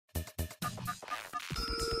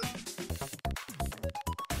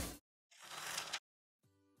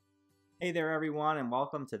Hey there everyone, and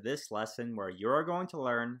welcome to this lesson where you're going to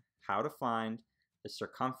learn how to find the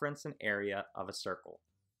circumference and area of a circle.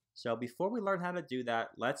 So before we learn how to do that,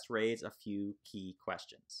 let's raise a few key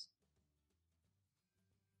questions.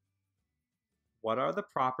 What are the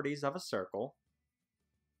properties of a circle?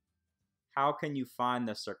 How can you find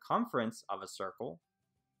the circumference of a circle?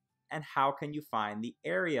 And how can you find the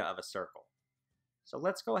area of a circle? So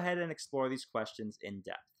let's go ahead and explore these questions in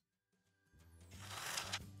depth.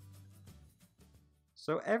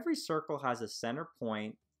 So every circle has a center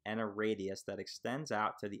point and a radius that extends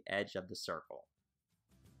out to the edge of the circle.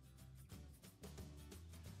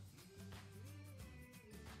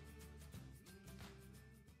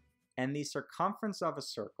 And the circumference of a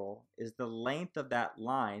circle is the length of that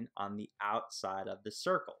line on the outside of the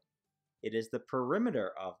circle. It is the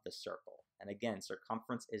perimeter of the circle. And again,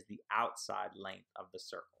 circumference is the outside length of the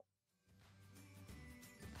circle.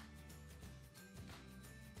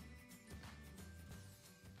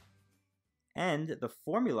 And the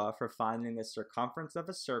formula for finding the circumference of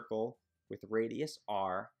a circle with radius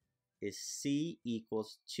r is c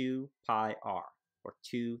equals 2 pi r, or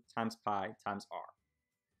 2 times pi times r.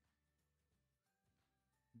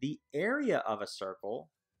 The area of a circle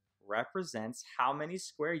represents how many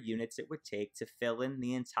square units it would take to fill in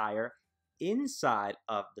the entire inside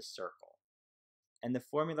of the circle. And the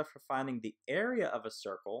formula for finding the area of a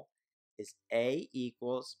circle is A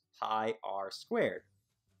equals pi r squared.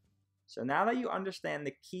 So now that you understand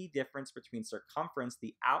the key difference between circumference,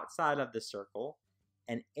 the outside of the circle,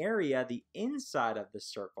 and area, the inside of the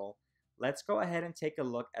circle, let's go ahead and take a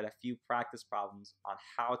look at a few practice problems on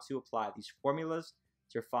how to apply these formulas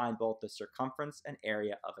to find both the circumference and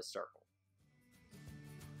area of a circle.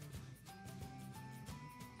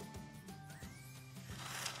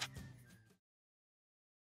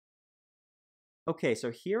 Okay,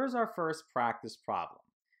 so here's our first practice problem.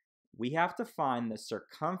 We have to find the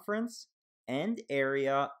circumference and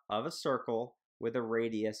area of a circle with a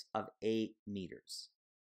radius of 8 meters.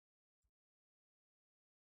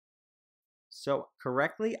 So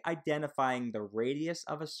correctly identifying the radius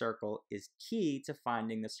of a circle is key to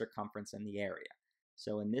finding the circumference and the area.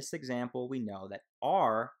 So in this example, we know that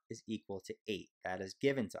r is equal to 8. That is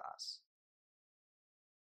given to us.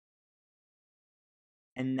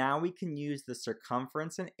 And now we can use the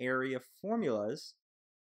circumference and area formulas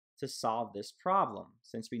to solve this problem,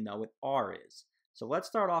 since we know what r is. So let's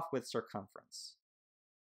start off with circumference.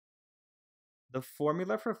 The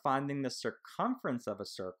formula for finding the circumference of a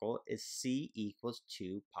circle is c equals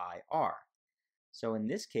 2 pi r. So in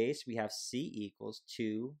this case, we have c equals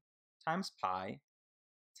 2 times pi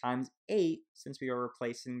times 8, since we are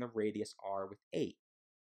replacing the radius r with 8.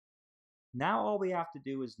 Now all we have to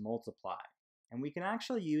do is multiply. And we can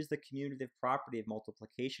actually use the commutative property of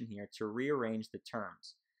multiplication here to rearrange the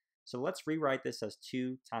terms. So let's rewrite this as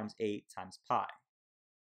 2 times 8 times pi.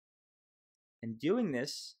 And doing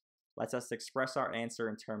this lets us express our answer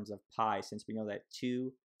in terms of pi, since we know that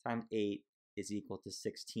 2 times 8 is equal to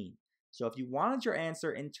 16. So if you wanted your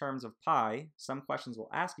answer in terms of pi, some questions will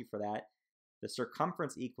ask you for that, the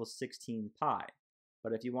circumference equals 16 pi.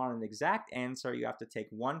 But if you want an exact answer, you have to take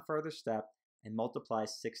one further step and multiply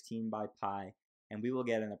 16 by pi, and we will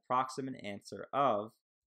get an approximate answer of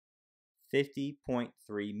 50.3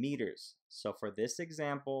 meters. So for this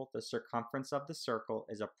example, the circumference of the circle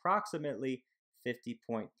is approximately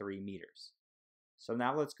 50.3 meters. So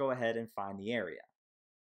now let's go ahead and find the area.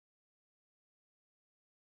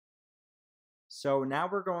 So now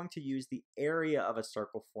we're going to use the area of a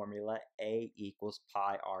circle formula, A equals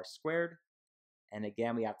pi r squared. And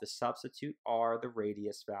again, we have to substitute r, the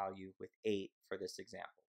radius value, with 8 for this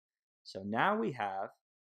example. So now we have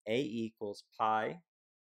A equals pi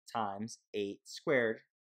times 8 squared,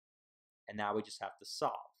 and now we just have to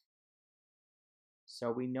solve.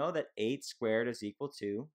 So we know that 8 squared is equal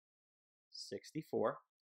to 64.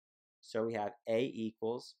 So we have A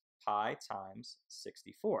equals pi times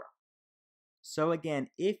 64. So again,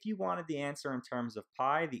 if you wanted the answer in terms of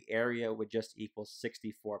pi, the area would just equal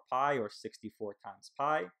 64 pi, or 64 times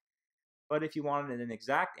pi. But if you wanted an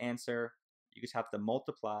exact answer, you just have to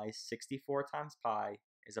multiply 64 times pi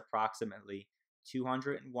is approximately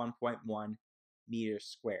 201.1 meters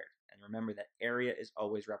squared. And remember that area is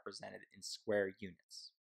always represented in square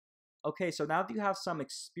units. Okay, so now that you have some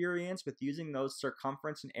experience with using those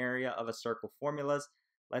circumference and area of a circle formulas,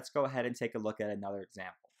 let's go ahead and take a look at another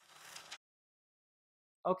example.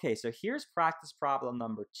 Okay, so here's practice problem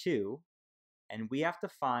number 2, and we have to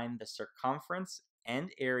find the circumference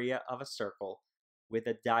and area of a circle with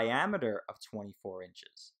a diameter of 24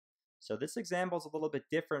 inches. So this example is a little bit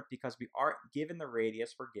different because we aren't given the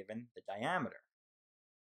radius, we're given the diameter.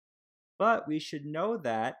 But we should know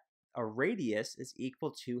that a radius is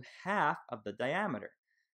equal to half of the diameter.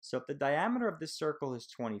 So if the diameter of this circle is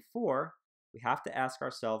 24, we have to ask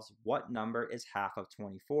ourselves what number is half of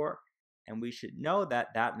 24, and we should know that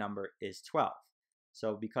that number is 12.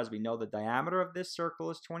 So because we know the diameter of this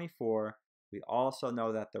circle is 24, we also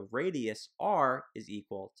know that the radius r is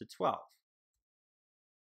equal to 12.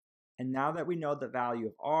 And now that we know the value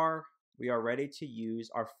of r, we are ready to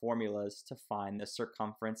use our formulas to find the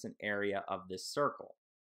circumference and area of this circle.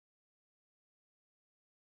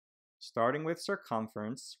 Starting with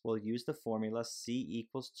circumference, we'll use the formula c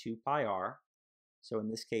equals 2 pi r. So in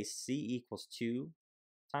this case, c equals 2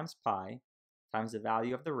 times pi times the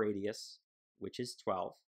value of the radius, which is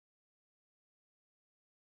 12.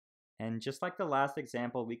 And just like the last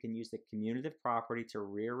example, we can use the commutative property to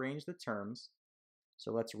rearrange the terms.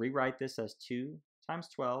 So let's rewrite this as 2 times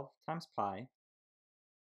 12 times pi.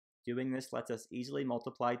 Doing this lets us easily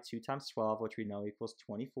multiply 2 times 12, which we know equals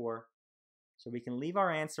 24. So we can leave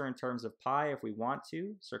our answer in terms of pi if we want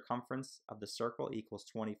to. Circumference of the circle equals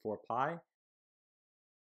 24 pi.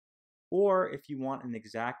 Or if you want an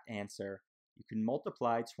exact answer, you can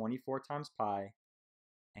multiply 24 times pi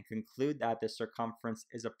and conclude that the circumference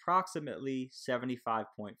is approximately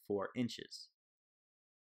 75.4 inches.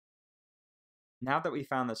 Now that we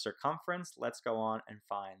found the circumference, let's go on and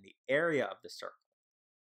find the area of the circle.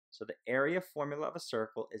 So the area formula of a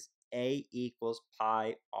circle is A equals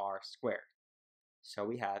pi r squared. So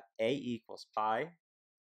we have A equals pi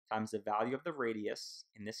times the value of the radius,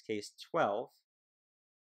 in this case 12,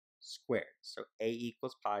 squared. So A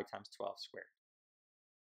equals pi times 12 squared.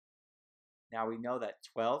 Now we know that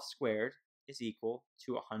 12 squared is equal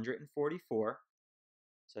to 144.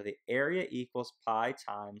 So the area equals pi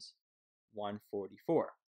times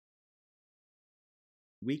 144.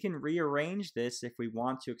 We can rearrange this if we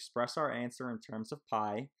want to express our answer in terms of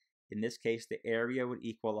pi. In this case, the area would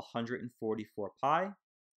equal 144 pi.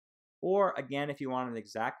 Or again, if you want an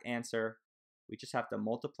exact answer, we just have to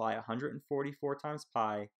multiply 144 times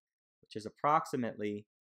pi, which is approximately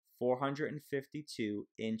 452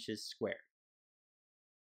 inches squared.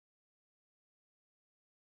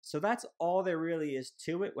 So that's all there really is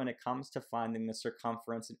to it when it comes to finding the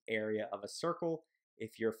circumference and area of a circle.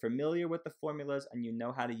 If you're familiar with the formulas and you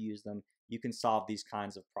know how to use them, you can solve these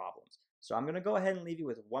kinds of problems. So I'm going to go ahead and leave you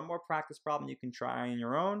with one more practice problem you can try on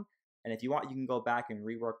your own. And if you want, you can go back and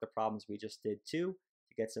rework the problems we just did too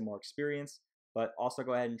to get some more experience. But also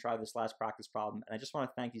go ahead and try this last practice problem. And I just want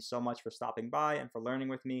to thank you so much for stopping by and for learning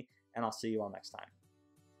with me. And I'll see you all next time.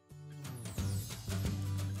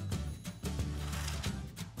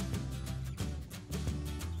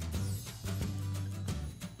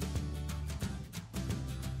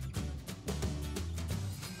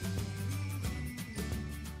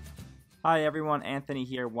 Hi everyone, Anthony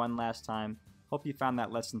here one last time. Hope you found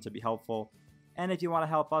that lesson to be helpful. And if you want to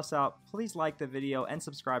help us out, please like the video and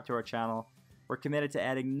subscribe to our channel. We're committed to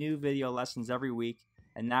adding new video lessons every week,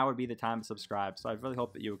 and now would be the time to subscribe, so I really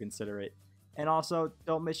hope that you would consider it. And also,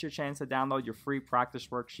 don't miss your chance to download your free practice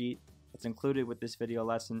worksheet that's included with this video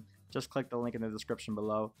lesson. Just click the link in the description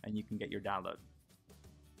below and you can get your download.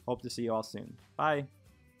 Hope to see you all soon. Bye!